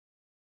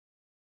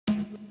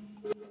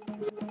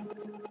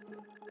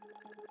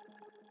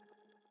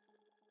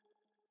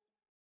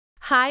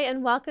Hi,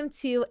 and welcome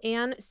to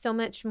And So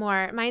Much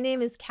More. My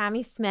name is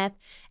Cami Smith,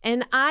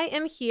 and I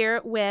am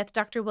here with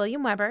Dr.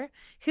 William Weber,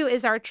 who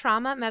is our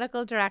trauma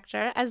medical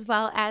director, as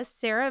well as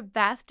Sarah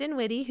Beth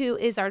Dinwiddie, who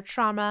is our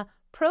trauma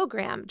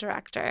program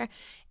director.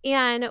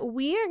 And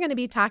we are going to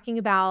be talking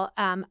about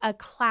a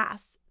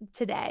class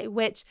today,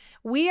 which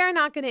we are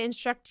not going to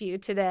instruct you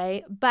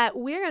today, but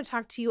we're going to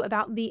talk to you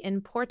about the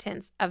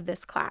importance of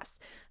this class.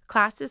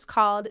 Class is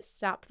called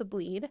Stop the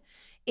Bleed.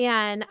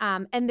 And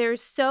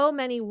there's so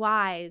many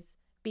whys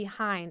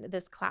behind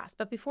this class.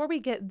 But before we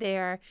get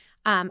there,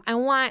 I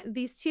want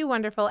these two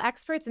wonderful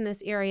experts in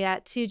this area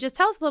to just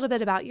tell us a little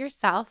bit about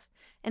yourself,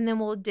 and then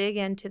we'll dig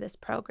into this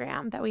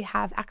program that we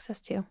have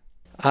access to.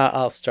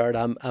 I'll start.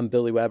 I'm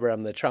Billy Weber.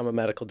 I'm the trauma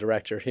medical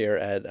director here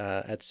at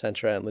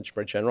Centra and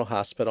Lynchburg General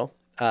Hospital.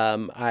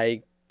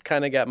 I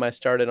kind of got my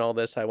start in all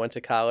this. I went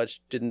to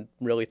college, didn't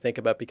really think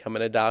about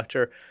becoming a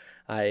doctor.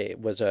 I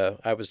was a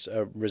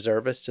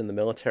reservist in the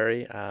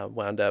military.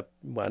 Wound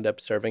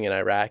up serving in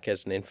Iraq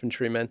as an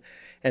infantryman,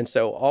 and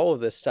so all of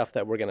this stuff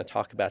that we're going to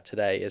talk about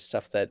today is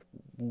stuff that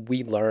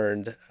we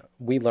learned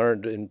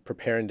in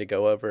preparing to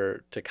go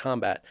over to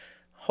combat.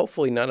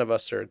 Hopefully, none of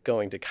us are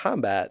going to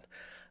combat.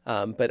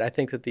 But I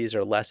think that these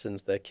are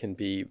lessons that can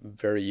be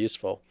very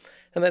useful.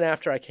 And then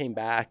after I came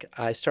back,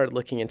 I started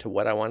looking into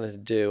what I wanted to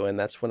do, and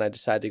that's when I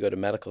decided to go to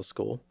medical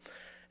school.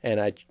 And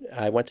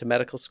I went to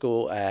medical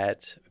school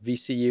at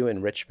VCU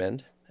in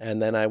Richmond, and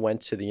then I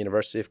went to the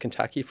University of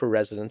Kentucky for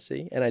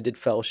residency, and I did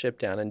fellowship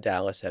down in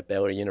Dallas at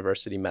Baylor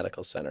University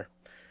Medical Center.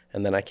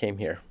 And then I came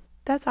here.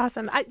 That's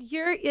awesome.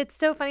 It's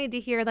so funny to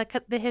hear like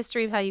the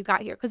history of how you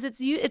got here, because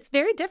it's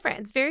very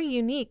different. It's very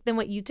unique than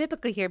what you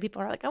typically hear.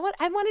 People are like,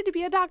 I wanted to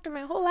be a doctor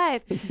my whole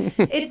life.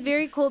 It's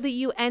very cool that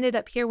you ended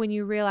up here when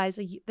you realized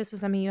that this was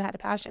something you had a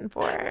passion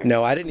for.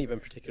 No, I didn't even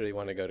particularly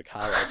want to go to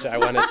college. I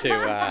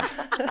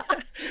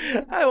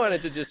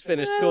wanted to just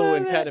finish school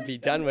and kind of be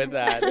done with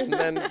that. And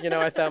then,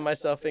 I found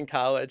myself in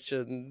college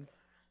and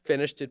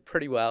finished it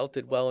pretty well,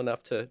 did well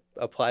enough to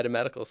apply to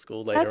medical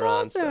school later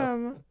on. That's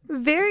awesome. So.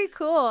 Very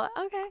cool.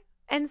 Okay.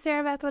 And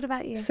Sarah Beth, what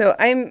about you? So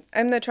I'm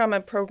the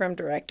trauma program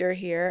director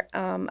here.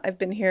 I've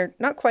been here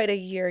not quite a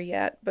year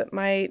yet, but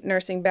my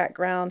nursing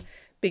background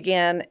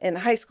began in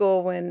high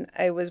school when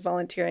I was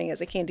volunteering as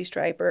a candy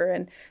striper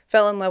and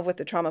fell in love with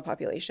the trauma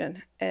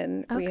population.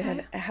 And we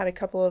had a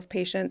couple of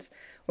patients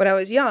when I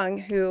was young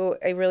who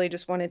I really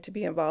just wanted to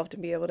be involved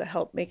and be able to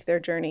help make their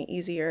journey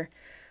easier.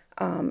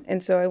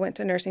 And so I went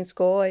to nursing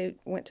school. I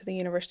went to the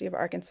University of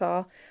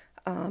Arkansas.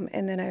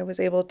 And then I was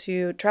able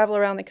to travel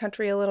around the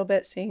country a little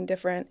bit, seeing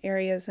different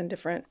areas and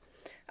different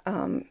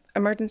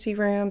emergency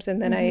rooms.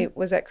 And then I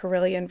was at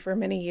Carillion for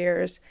many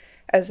years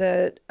as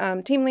a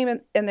team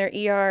lead in their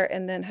ER,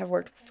 and then have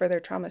worked for their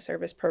trauma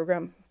service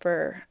program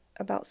for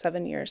about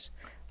 7 years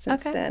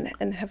since then,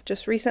 and have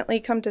just recently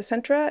come to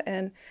Centra,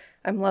 and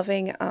I'm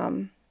loving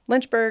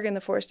Lynchburg and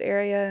the Forest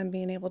area and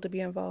being able to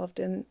be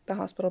involved in the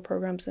hospital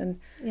programs and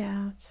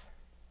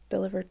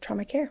deliver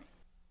trauma care.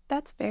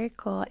 That's very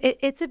cool.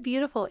 It's a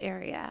beautiful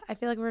area. I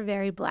feel like we're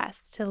very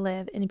blessed to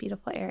live in a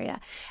beautiful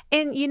area.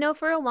 And,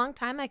 for a long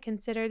time, I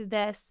considered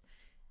this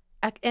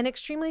an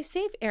extremely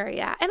safe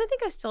area. And I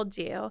think I still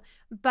do.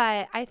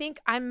 But I think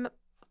I'm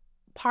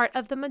part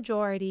of the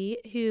majority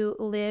who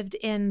lived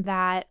in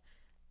that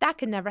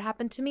could never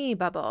happen to me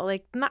bubble.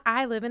 Like,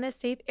 I live in a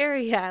safe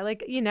area.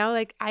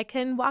 Like, I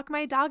can walk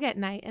my dog at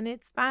night and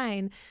it's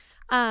fine.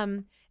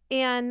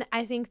 And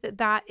I think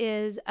that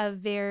is a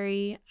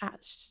very,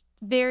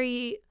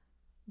 very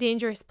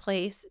dangerous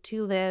place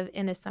to live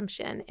in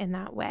assumption in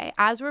that way,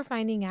 as we're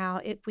finding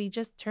out if we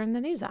just turn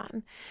the news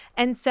on.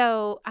 And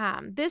so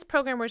this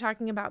program we're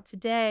talking about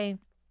today,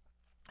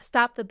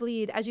 Stop the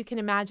Bleed, as you can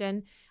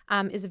imagine,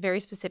 is a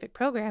very specific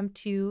program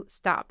to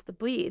stop the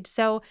bleed.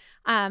 So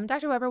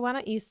Dr. Weber, why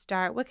don't you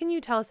start? What can you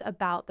tell us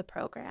about the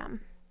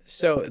program?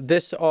 So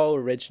this all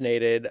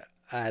originated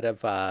out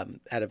of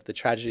the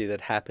tragedy that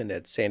happened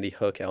at Sandy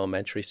Hook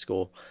Elementary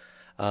School,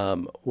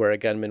 where a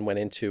gunman went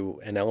into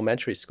an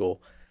elementary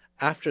school.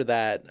 After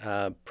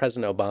that,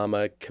 President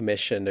Obama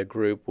commissioned a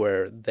group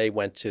where they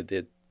went to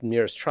the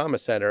nearest trauma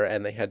center,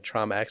 and they had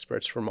trauma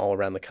experts from all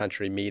around the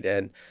country meet,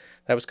 and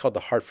that was called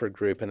the Hartford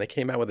Group. And they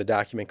came out with a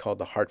document called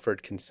the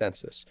Hartford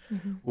Consensus,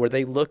 where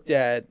they looked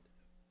at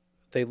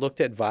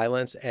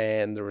violence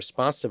and the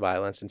response to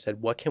violence and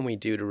said, what can we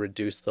do to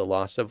reduce the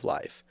loss of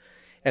life?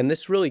 And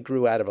this really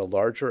grew out of a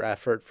larger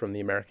effort from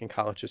the American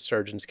College of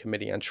Surgeons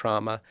Committee on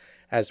Trauma,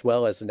 as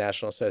well as the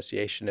National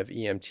Association of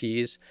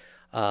EMTs,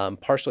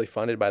 partially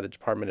funded by the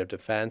Department of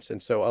Defense.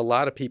 And so a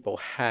lot of people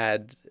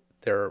had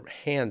their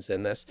hands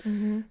in this.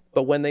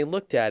 But when they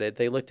looked at it,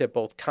 they looked at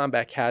both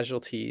combat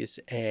casualties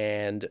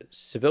and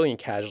civilian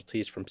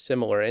casualties from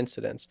similar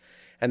incidents.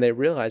 And they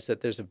realized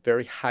that there's a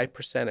very high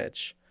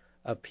percentage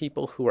of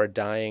people who are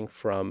dying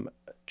from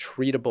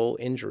treatable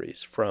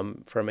injuries,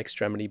 from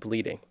extremity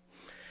bleeding.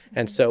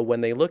 And so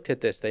when they looked at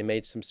this, they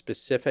made some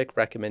specific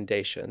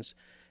recommendations.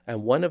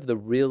 And one of the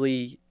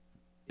really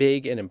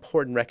big and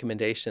important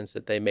recommendations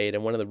that they made,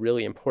 and one of the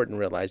really important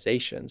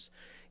realizations,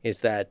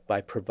 is that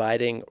by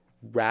providing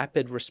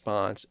rapid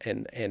response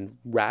and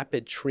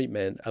rapid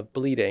treatment of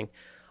bleeding,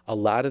 a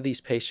lot of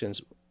these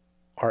patients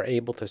are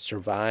able to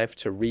survive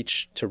to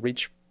reach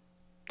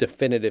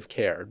definitive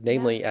care,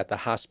 namely at the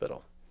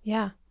hospital.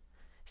 Yeah.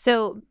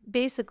 So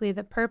basically,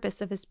 the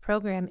purpose of his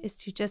program is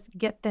to just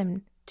get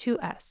them to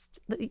us.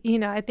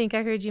 I think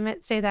I heard you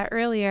say that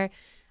earlier.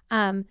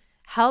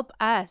 Help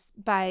us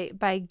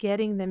by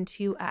getting them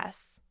to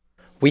us.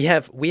 We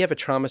have a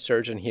trauma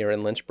surgeon here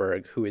in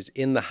Lynchburg who is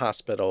in the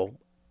hospital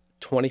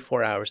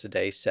 24 hours a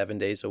day, 7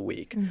 days a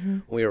week. Mm-hmm.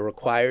 We are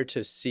required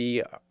to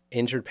see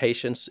injured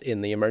patients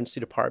in the emergency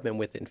department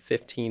within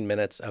 15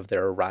 minutes of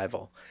their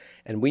arrival.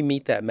 And we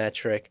meet that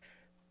metric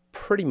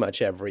pretty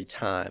much every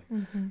time.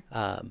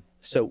 Mm-hmm.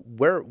 So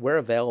we're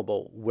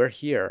available. We're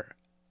here.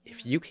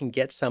 If you can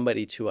get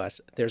somebody to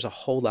us, there's a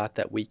whole lot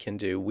that we can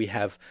do. We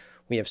have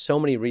so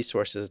many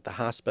resources at the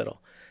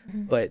hospital.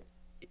 Mm-hmm. But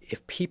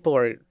if people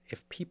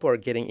are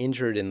getting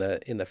injured in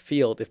the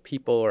field, if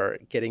people are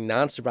getting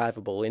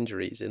non-survivable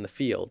injuries in the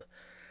field,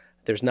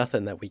 there's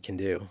nothing that we can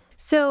do.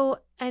 So,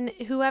 and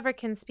whoever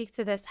can speak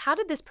to this, how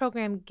did this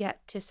program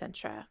get to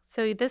Centra?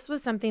 So this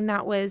was something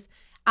that was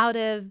out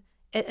of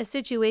a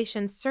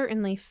situation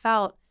certainly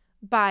felt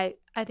by,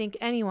 I think,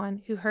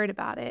 anyone who heard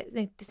about it. I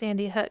think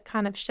Sandy Hook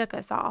kind of shook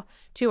us all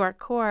to our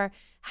core.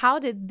 How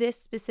did this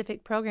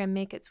specific program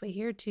make its way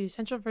here to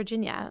Central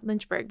Virginia,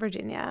 Lynchburg,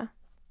 Virginia?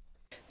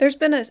 There's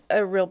been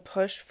a real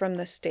push from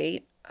the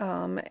state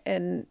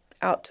and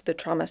out to the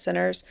trauma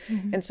centers.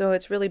 Mm-hmm. And so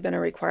it's really been a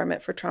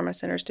requirement for trauma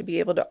centers to be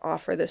able to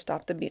offer the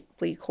Stop the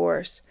Bleed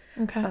course.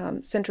 Okay.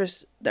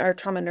 Centra's, our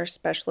trauma nurse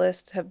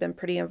specialists have been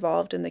pretty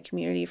involved in the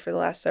community for the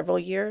last several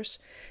years,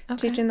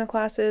 teaching the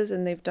classes,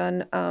 and they've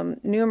done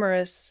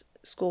numerous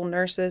school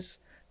nurses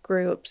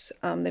groups.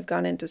 They've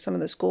gone into some of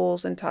the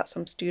schools and taught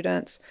some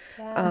students.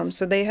 Yes.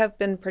 So they have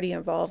been pretty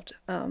involved.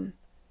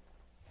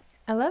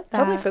 I love that.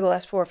 Probably for the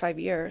last 4 or 5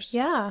 years.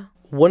 Yeah.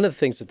 One of the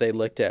things that they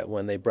looked at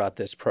when they brought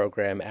this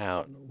program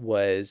out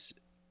was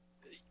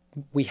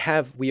we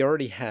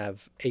already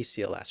have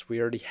ACLS, we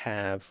already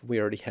have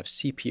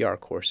CPR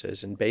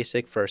courses and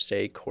basic first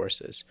aid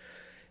courses.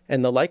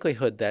 And the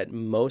likelihood that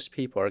most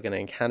people are going to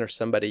encounter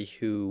somebody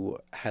who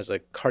has a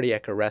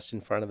cardiac arrest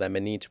in front of them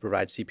and need to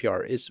provide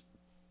CPR is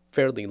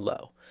fairly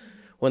low.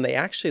 When they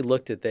actually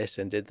looked at this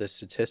and did the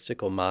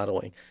statistical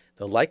modeling,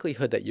 the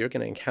likelihood that you're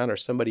going to encounter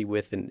somebody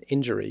with an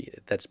injury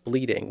that's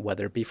bleeding,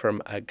 whether it be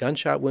from a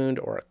gunshot wound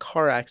or a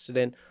car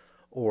accident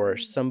or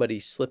somebody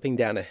slipping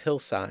down a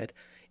hillside,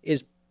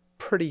 is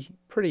pretty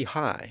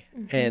high.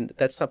 Mm-hmm. And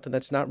that's something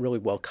that's not really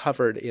well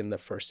covered in the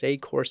first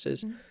aid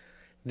courses. Mm-hmm.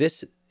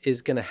 This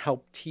is going to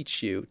help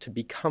teach you to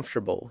be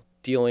comfortable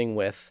dealing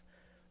with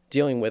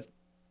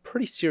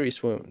pretty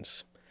serious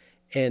wounds.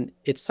 And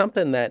it's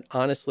something that,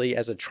 honestly,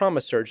 as a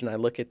trauma surgeon, I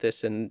look at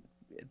this and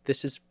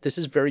this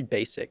is very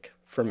basic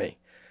for me.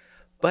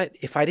 But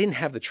if I didn't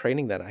have the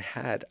training that I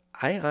had,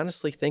 I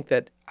honestly think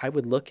that I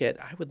would look at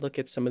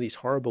some of these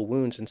horrible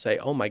wounds and say,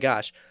 oh my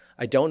gosh,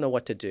 I don't know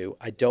what to do.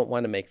 I don't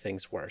want to make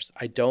things worse.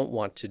 I don't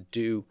want to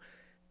do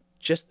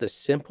just the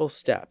simple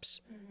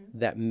steps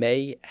that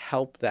may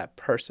help that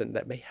person,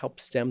 that may help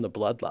stem the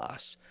blood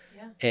loss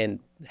and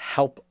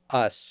help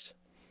us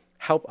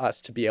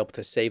to be able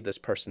to save this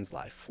person's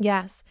life.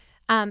 Yes.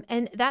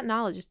 And that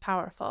knowledge is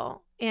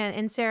powerful.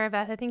 And Sarah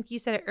Beth, I think you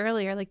said it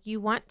earlier, like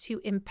you want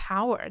to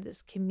empower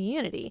this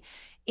community.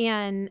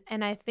 And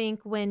I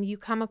think when you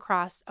come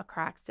across a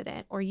car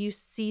accident or you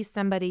see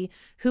somebody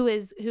who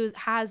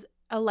has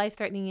a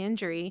life-threatening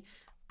injury,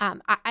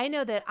 I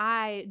know that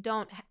I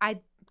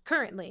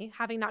currently,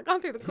 having not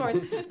gone through the course,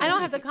 I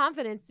don't have the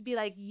confidence to be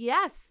like,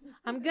 yes,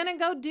 I'm going to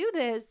go do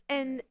this.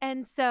 And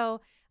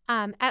so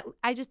I'm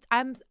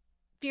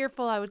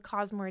fearful I would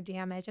cause more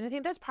damage. And I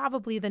think that's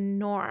probably the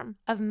norm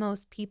of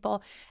most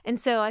people. And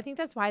so I think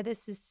that's why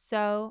this is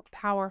so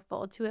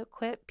powerful, to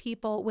equip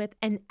people with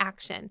an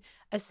action,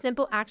 a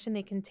simple action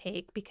they can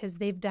take because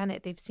they've done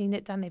it, they've seen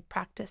it done, they've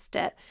practiced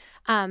it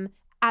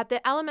at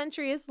the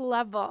elementaryest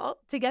level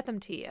to get them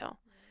to you.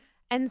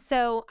 And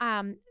so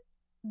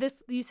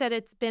you said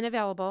it's been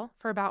available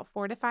for about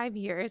 4 to 5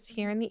 years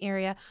here in the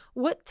area.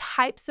 What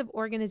types of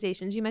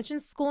organizations? You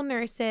mentioned school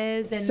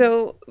nurses. And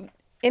so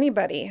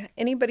anybody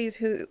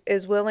who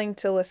is willing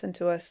to listen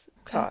to us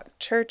talk,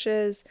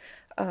 churches,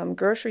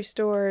 grocery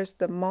stores,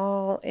 the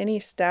mall, any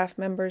staff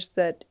members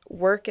that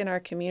work in our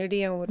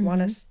community and would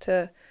want us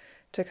to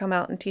come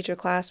out and teach a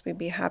class, we'd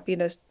be happy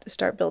to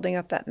start building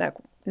up that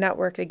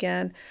network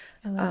again.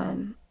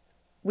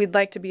 We'd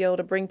like to be able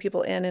to bring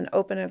people in and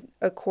open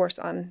a course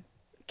on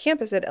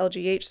campus at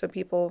LGH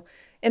so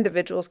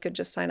individuals could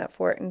just sign up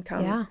for it and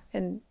come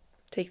and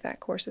take that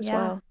course as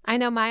well. I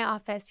know my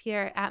office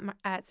here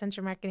at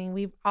Centra Marketing,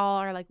 we all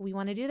are like, we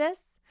want to do this.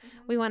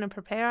 We want to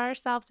prepare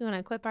ourselves. We want to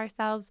equip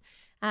ourselves.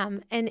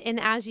 And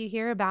as you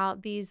hear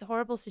about these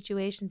horrible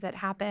situations that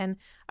happen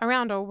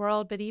around our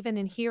world, but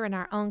even here in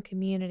our own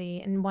community,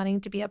 and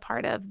wanting to be a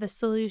part of the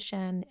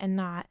solution and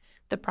not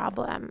the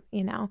problem,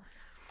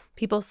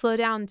 people slow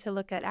down to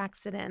look at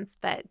accidents,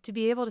 but to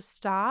be able to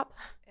stop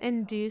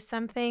and do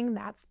something,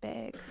 that's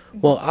big.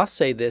 Well, I'll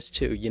say this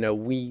too.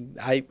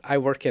 I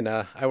work in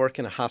a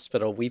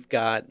hospital. We've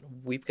got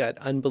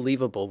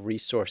unbelievable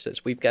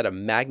resources. We've got a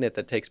magnet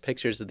that takes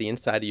pictures of the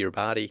inside of your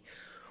body.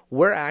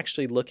 We're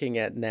actually looking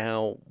at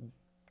now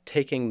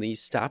taking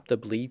these stop the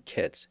bleed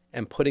kits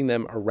and putting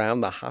them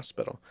around the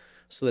hospital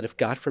so that if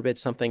God forbid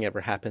something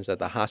ever happens at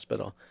the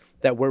hospital,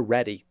 that we're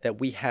ready, that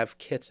we have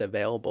kits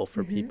available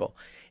for people.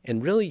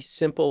 And really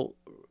simple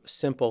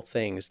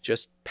things,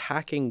 just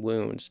packing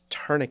wounds,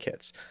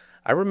 tourniquets.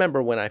 I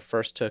remember when I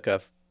first took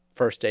a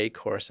first aid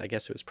course, I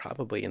guess it was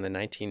probably in the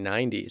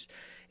 1990s.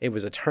 It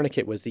was a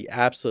tourniquet was the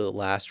absolute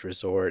last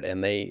resort,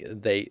 and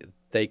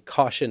they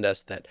cautioned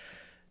us that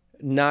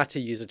not to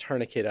use a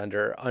tourniquet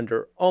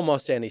under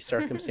almost any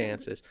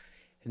circumstances.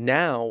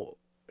 Now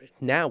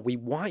we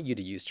want you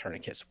to use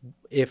tourniquets.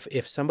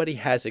 If somebody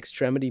has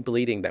extremity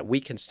bleeding that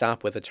we can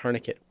stop with a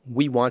tourniquet,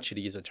 we want you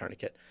to use a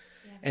tourniquet.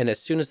 Yeah. And as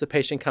soon as the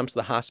patient comes to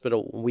the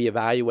hospital, we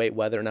evaluate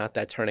whether or not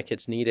that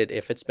tourniquet's needed.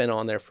 If it's been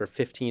on there for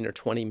 15 or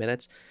 20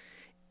 minutes,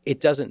 it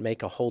doesn't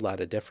make a whole lot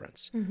of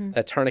difference.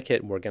 That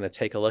tourniquet, we're going to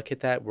take a look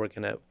at that. We're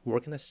going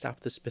to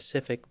stop the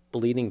specific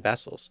bleeding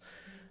vessels.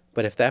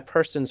 But if that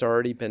person's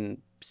already been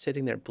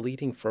sitting there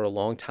bleeding for a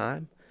long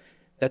time,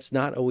 that's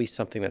not always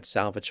something that's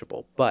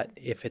salvageable. But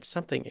if it's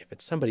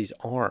somebody's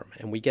arm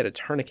and we get a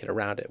tourniquet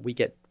around it,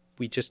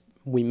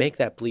 we make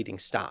that bleeding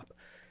stop.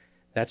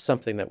 That's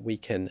something that we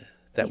can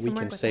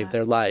save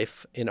their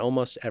life in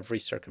almost every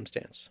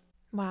circumstance.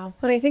 Wow.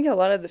 Well, I think a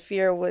lot of the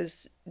fear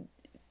was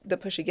the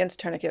push against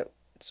tourniquets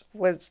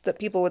was that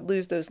people would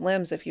lose those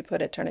limbs if you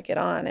put a tourniquet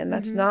on, and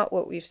that's not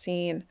what we've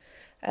seen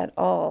at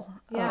all.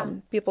 Yeah.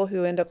 People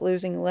who end up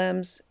losing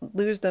limbs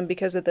lose them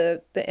because of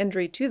the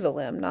injury to the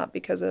limb, not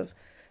because of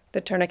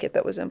the tourniquet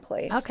that was in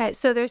place. Okay,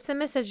 so there's some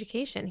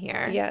miseducation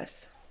here.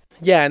 Yes.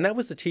 Yeah, and that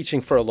was the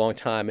teaching for a long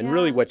time. And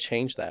really what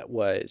changed that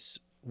was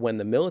when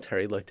the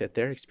military looked at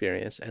their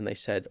experience and they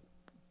said,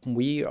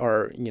 we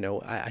are,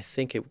 I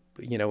think it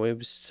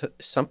was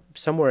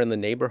somewhere in the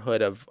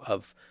neighborhood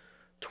of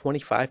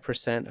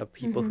 25% of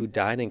people who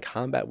died in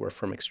combat were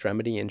from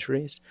extremity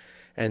injuries.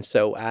 And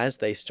so as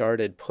they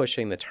started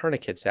pushing the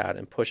tourniquets out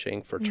and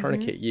pushing for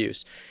tourniquet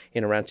use,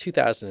 in around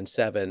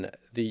 2007,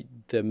 the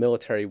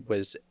military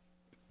was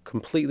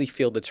completely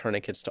fielded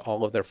tourniquets to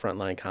all of their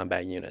frontline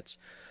combat units,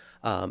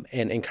 and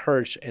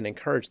encouraged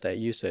that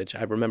usage.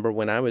 I remember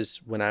when I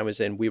was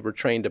in, we were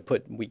trained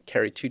we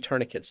carried 2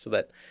 tourniquets so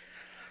that,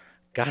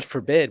 God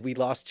forbid, we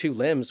lost 2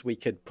 limbs, we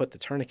could put the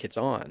tourniquets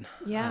on.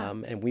 Yeah.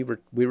 And we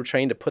were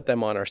trained to put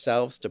them on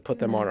ourselves, to put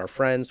them on our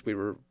friends. We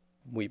were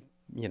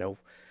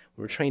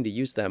trained to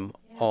use them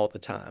all the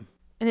time.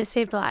 And it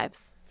saved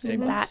lives.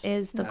 Saved lives. That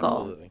is the goal.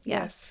 Absolutely.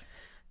 Yes.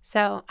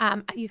 So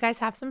you guys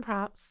have some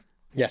props.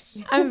 Yes.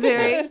 I'm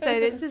very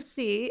excited to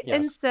see. Yes.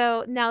 And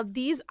so now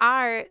these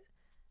are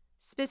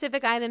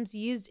specific items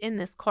used in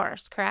this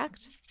course,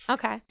 correct?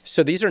 Okay.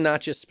 So these are not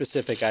just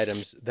specific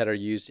items that are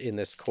used in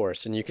this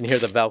course, and you can hear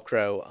the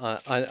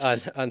Velcro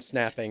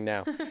unsnapping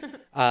now.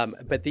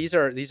 But these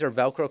are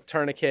Velcro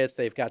tourniquets.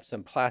 They've got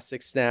some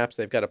plastic snaps.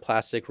 They've got a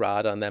plastic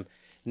rod on them.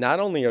 Not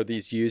only are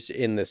these used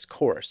in this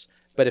course,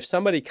 but if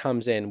somebody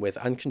comes in with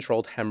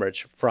uncontrolled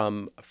hemorrhage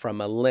from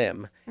a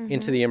limb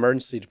into the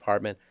emergency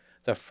department,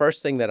 the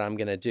first thing that I'm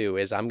going to do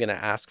is I'm going to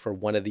ask for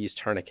one of these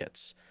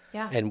tourniquets.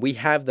 Yeah. And we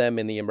have them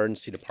in the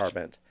emergency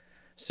department.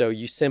 So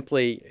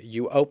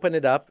you open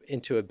it up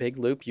into a big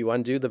loop, you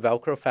undo the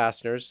Velcro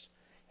fasteners,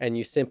 and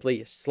you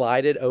simply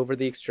slide it over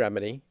the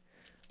extremity,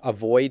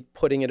 avoid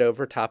putting it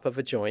over top of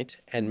a joint,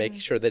 and make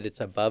sure that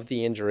it's above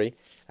the injury,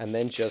 and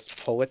then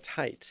just pull it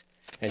tight.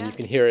 And you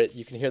can hear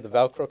the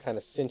Velcro kind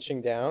of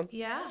cinching down.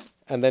 Yeah.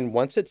 And then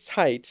once it's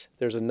tight,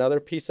 there's another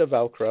piece of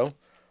Velcro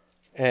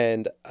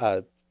and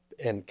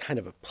kind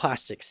of a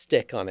plastic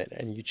stick on it,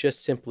 and you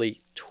just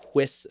simply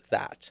twist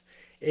that.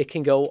 It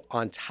can go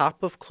on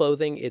top of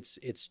clothing. It's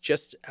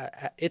just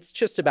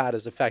about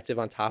as effective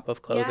on top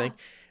of clothing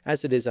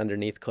as it is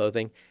underneath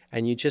clothing,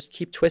 and you just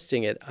keep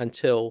twisting it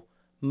until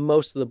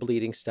most of the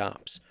bleeding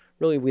stops.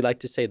 Really, we like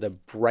to say the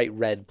bright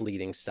red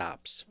bleeding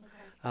stops.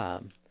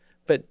 Okay.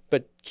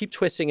 But keep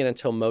twisting it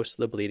until most of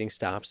the bleeding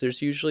stops.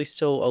 There's usually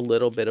still a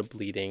little bit of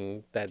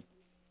bleeding that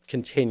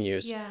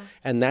continues. Yeah.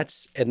 And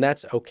that's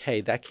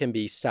okay. That can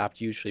be stopped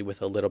usually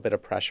with a little bit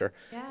of pressure.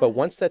 Yes. But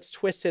once that's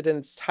twisted and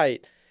it's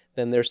tight,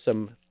 then there's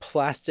some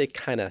plastic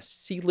kind of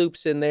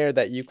C-loops in there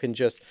that you can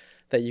just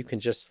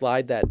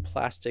slide that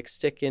plastic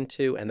stick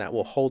into, and that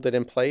will hold it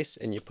in place,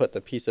 and you put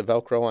the piece of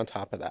Velcro on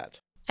top of that.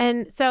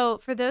 And so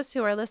for those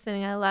who are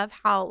listening, I love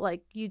how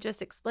you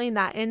just explained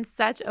that in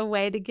such a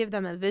way to give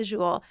them a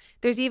visual.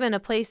 There's even a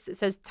place that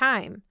says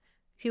time.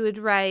 You would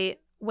write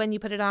when you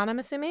put it on, I'm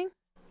assuming?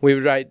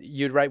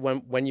 You'd write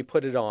when you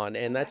put it on,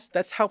 and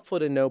that's helpful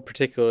to know,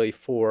 particularly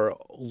for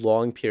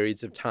long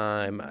periods of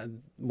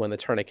time when the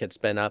tourniquet's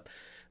been up.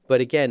 But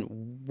again,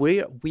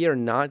 we are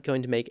not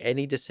going to make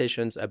any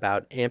decisions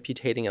about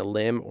amputating a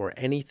limb or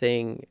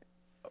anything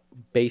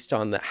based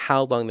on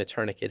how long the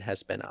tourniquet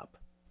has been up.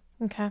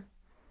 Okay.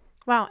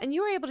 Wow. And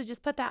you were able to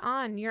just put that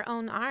on your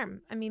own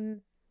arm. I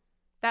mean,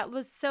 that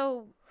was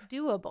so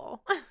doable.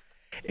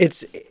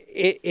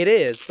 It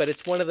is, but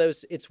it's one of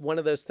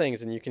those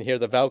things, and you can hear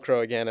the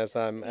Velcro again as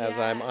I'm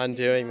Yes,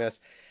 undoing yeah. this.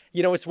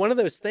 You know, it's one of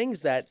those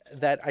things that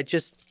I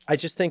just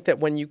think that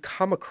when you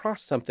come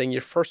across something,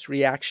 your first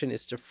reaction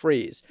is to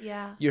freeze.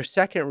 Yeah. Your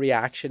second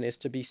reaction is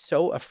to be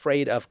so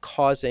afraid of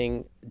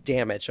causing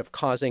damage, of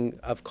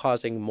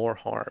causing more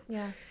harm.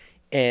 Yes.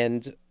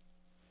 And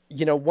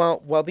you know,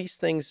 while these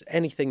things,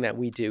 anything that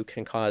we do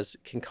can cause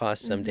some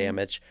Mm-hmm.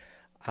 damage,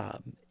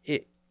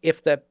 it,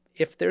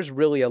 if there's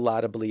really a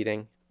lot of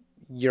bleeding,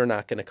 you're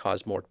not going to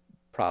cause more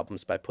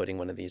problems by putting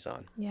one of these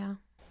on. Yeah.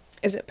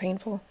 Is it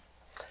painful?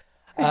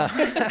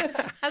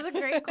 That's a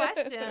great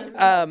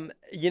question.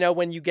 You know,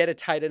 when you get it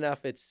tight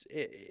enough,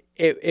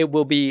 it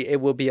will be a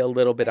little bit You're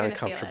gonna feel it.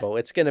 uncomfortable.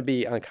 It's going to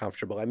be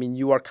uncomfortable. I mean,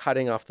 you are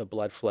cutting off the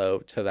blood flow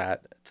to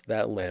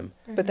that limb,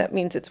 But that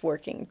means it's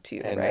working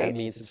too, and right? that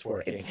means it's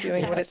working. It's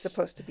doing what it's Yes.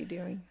 supposed to be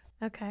doing.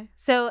 Okay.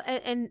 So,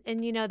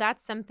 and you know,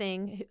 that's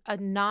something a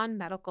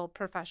non-medical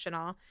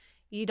professional,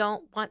 you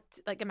don't want,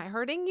 like, am I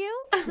hurting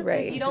you?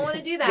 Right. You don't want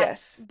to do that.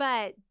 Yes.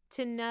 But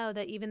to know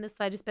that even the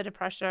slightest bit of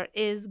pressure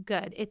is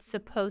good.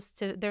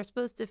 They're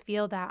supposed to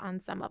feel that on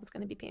some level. It's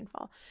going to be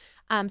painful.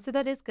 So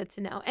that is good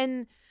to know.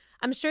 And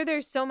I'm sure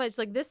there's so much,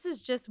 like, this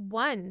is just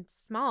one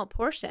small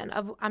portion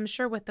of, I'm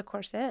sure, what the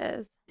course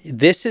is.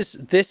 This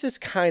is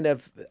kind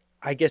of,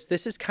 I guess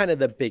this is kind of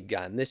the big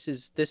gun. This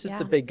is Yeah.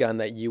 the big gun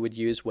that you would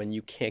use when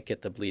you can't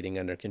get the bleeding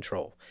under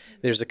control.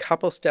 There's a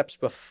couple steps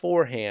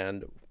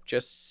beforehand,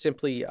 just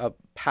simply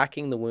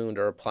packing the wound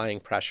or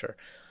applying pressure.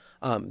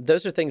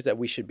 Those are things that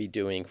we should be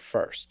doing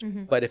first.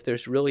 Mm-hmm. But if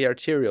there's really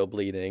arterial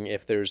bleeding,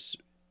 if there's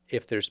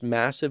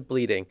massive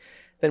bleeding,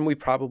 then we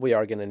probably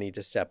are going to need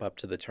to step up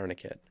to the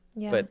tourniquet.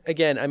 Yeah. But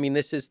again, I mean,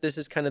 this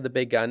is kind of the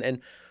big gun, and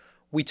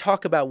we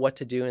talk about what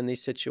to do in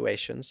these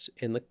situations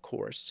in the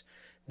course.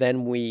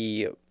 Then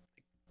we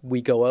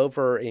go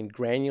over in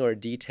granular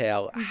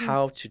detail Mm-hmm.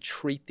 how to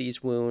treat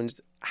these wounds,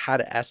 how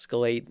to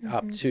escalate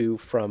up Mm-hmm. to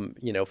from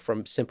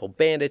simple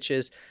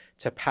bandages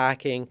to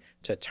packing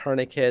to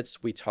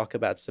tourniquets. We talk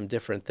about some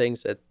different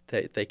things that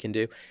they can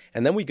do.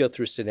 And then we go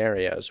through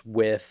scenarios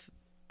with,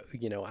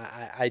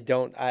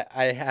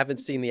 I haven't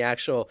seen the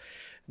actual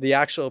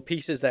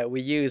pieces that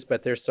we use,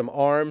 but there's some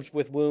arms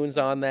with wounds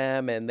on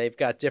them, and they've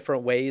got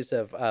different ways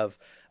of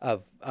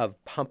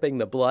pumping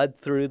the blood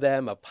through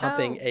them, of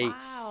pumping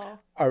wow.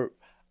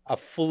 a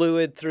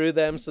fluid through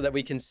them so that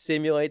we can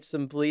simulate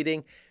some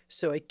bleeding.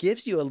 So it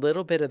gives you a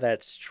little bit of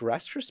that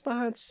stress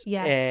response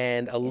Yes.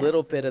 and a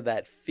little Yes. bit of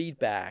that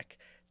feedback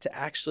to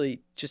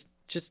actually just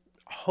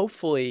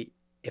hopefully,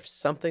 if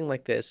something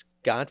like this,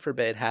 God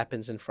forbid,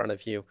 happens in front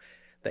of you,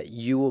 that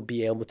you will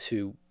be able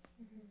to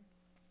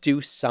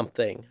do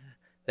something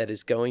that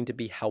is going to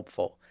be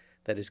helpful,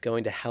 that is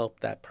going to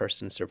help that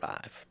person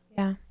survive.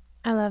 Yeah,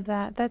 I love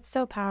that. That's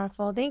so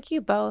powerful. Thank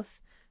you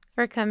both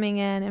for coming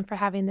in and for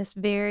having this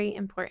very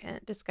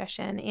important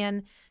discussion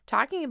and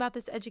talking about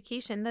this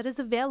education that is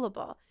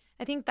available.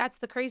 I think that's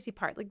the crazy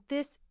part. Like,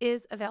 this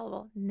is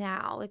available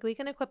now. Like, we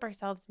can equip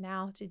ourselves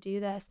now to do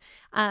this.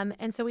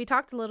 And so we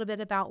talked a little bit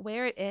about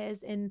where it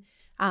is in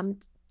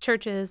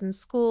churches and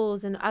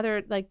schools and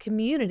other, like,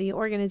 community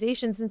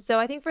organizations. And so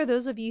I think for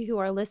those of you who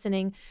are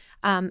listening,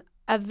 a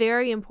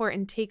very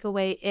important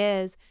takeaway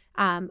is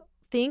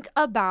think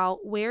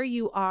about where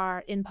you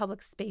are in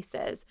public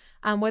spaces,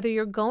 whether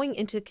you're going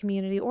into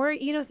community or,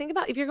 think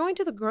about if you're going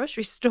to the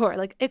grocery store,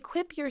 like,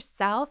 equip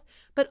yourself.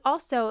 But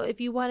also,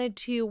 if you wanted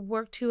to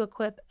work to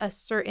equip a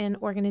certain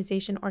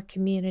organization or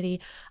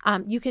community,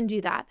 you can do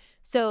that.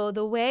 So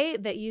the way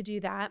that you do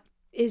that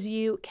is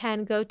you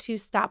can go to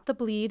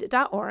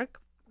stopthebleed.org.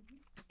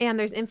 And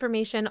there's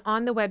information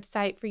on the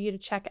website for you to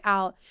check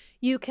out.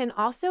 You can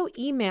also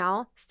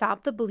email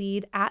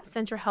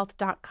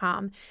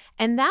stopthebleed@centrahealth.com.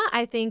 And that,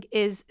 I think,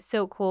 is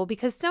so cool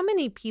because so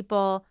many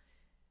people,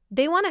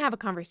 they want to have a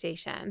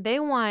conversation. They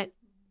want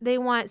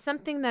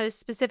something that is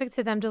specific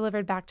to them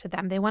delivered back to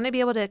them. They want to be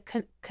able to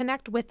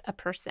connect with a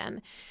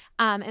person.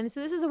 And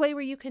so this is a way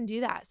where you can do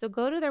that. So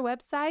go to their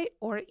website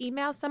or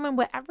email someone,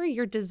 whatever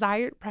your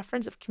desired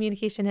preference of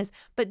communication is,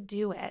 but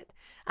do it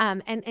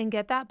and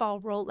get that ball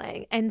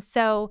rolling. And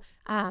so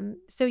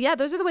yeah,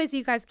 those are the ways that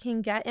you guys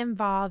can get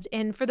involved.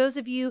 And for those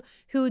of you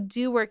who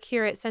do work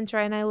here at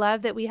Centra, and I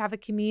love that we have a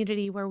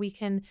community where we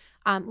can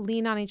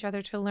lean on each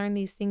other to learn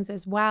these things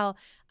as well.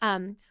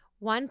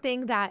 One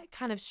thing that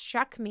kind of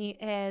struck me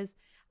is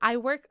I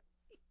work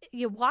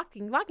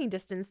walking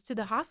distance to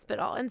the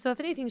hospital. And so if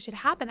anything should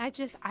happen, I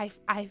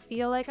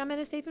feel like I'm in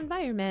a safe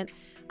environment.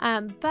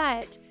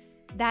 But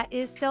that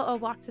is still a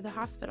walk to the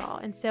hospital.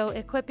 And so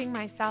equipping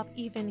myself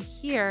even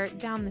here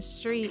down the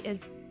street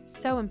is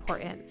so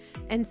important.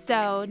 And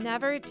so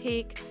never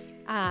take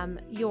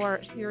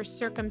your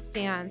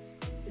circumstance,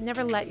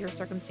 never let your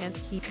circumstance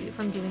keep you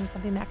from doing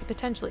something that could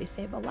potentially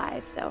save a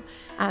life. So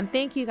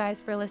thank you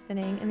guys for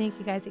listening, and thank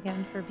you guys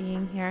again for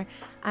being here.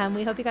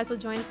 We hope you guys will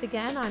join us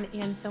again on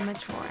And So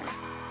Much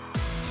More.